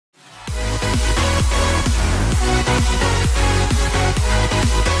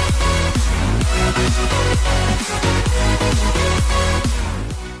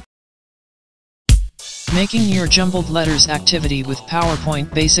Making your jumbled letters activity with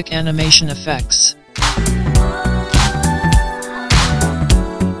PowerPoint basic animation effects.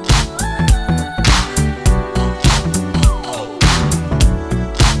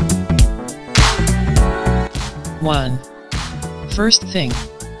 One. First thing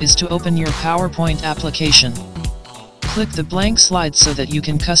is to open your PowerPoint application. Click the blank slide so that you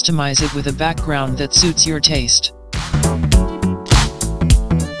can customize it with a background that suits your taste.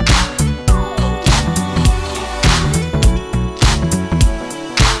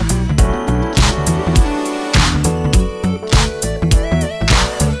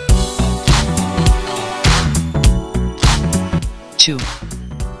 Two.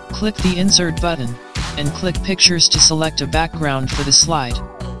 Click the Insert button, and click Pictures to select a background for the slide.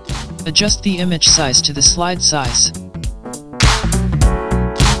 Adjust the image size to the slide size.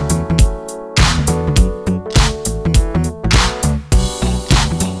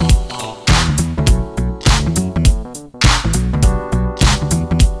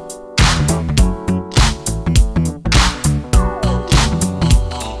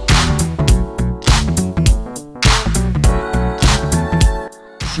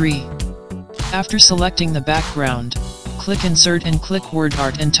 Three. After selecting the background, click Insert and click Word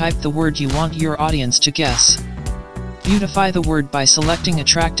Art and type the word you want your audience to guess. Beautify the word by selecting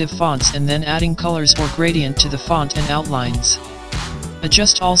attractive fonts and then adding colors or gradient to the font and outlines.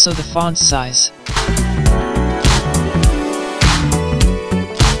 Adjust also the font size.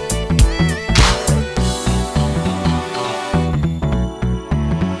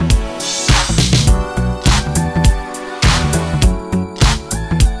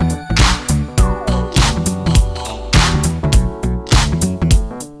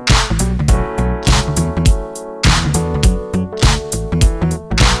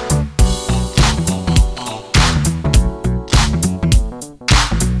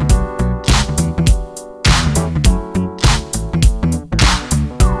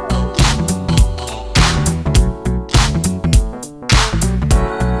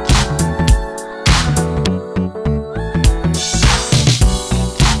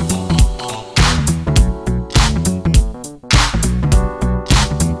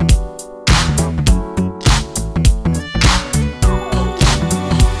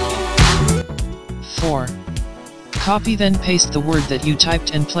 Copy then paste the word that you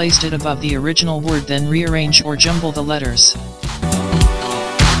typed and placed it above the original word, then rearrange or jumble the letters.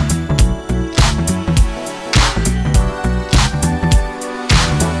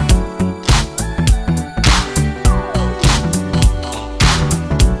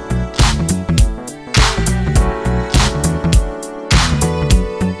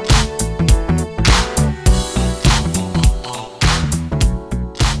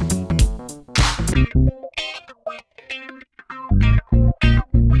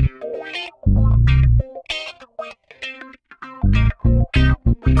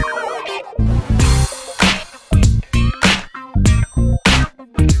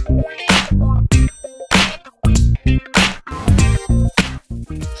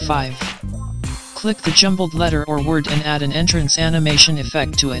 Five. Click the jumbled letter or word and add an entrance animation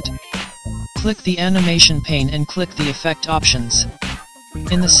effect to it. Click the animation pane and click the effect options.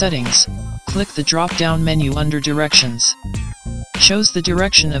 In the settings, click the drop-down menu under Directions. Shows the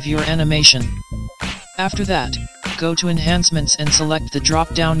direction of your animation. After that, go to Enhancements and select the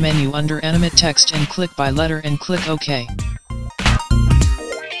drop-down menu under Animate Text and click by letter and click OK.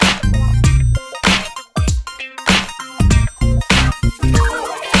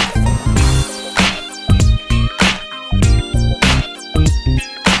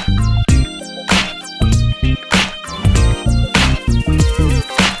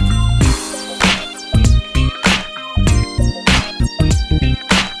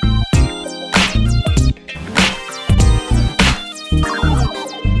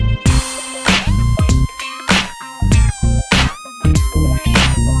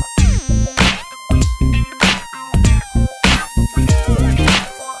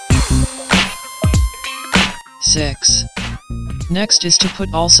 Six. Next is to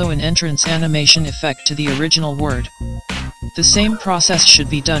put also an entrance animation effect to the original word. The same process should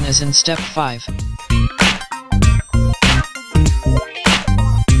be done as in step 5.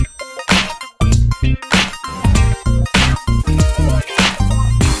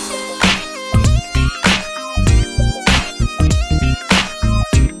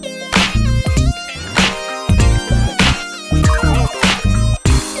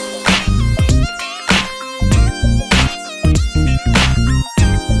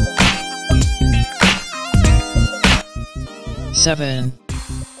 Seven.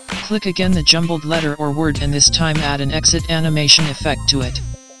 Click again the jumbled letter or word and this time add an exit animation effect to it.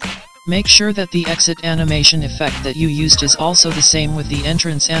 Make sure that the exit animation effect that you used is also the same with the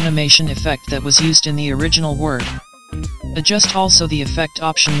entrance animation effect that was used in the original word. Adjust also the effect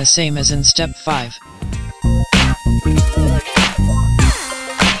option the same as in step 5.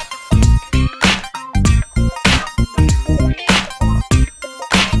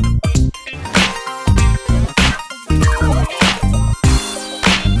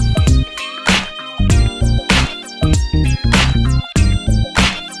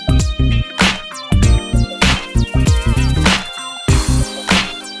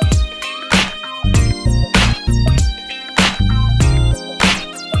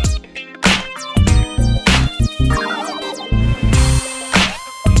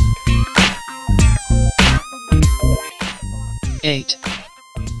 (8)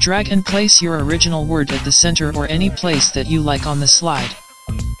 Drag and place your original word at the center or any place that you like on the slide.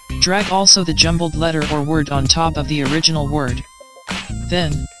 Drag also the jumbled letter or word on top of the original word.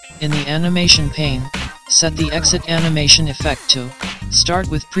 Then, in the animation pane, set the exit animation effect to start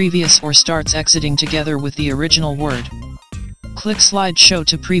with previous or starts exiting together with the original word. Click Slide Show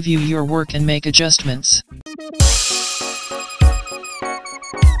to preview your work and make adjustments.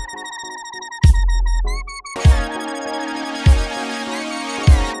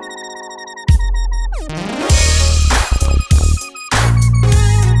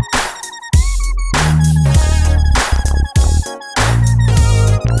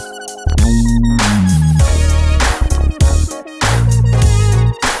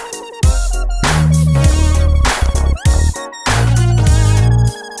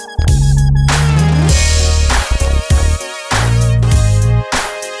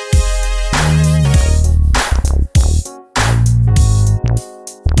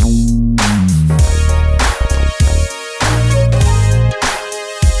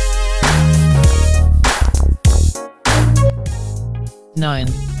 (9)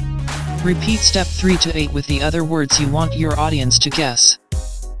 Repeat step 3 to 8 with the other words you want your audience to guess.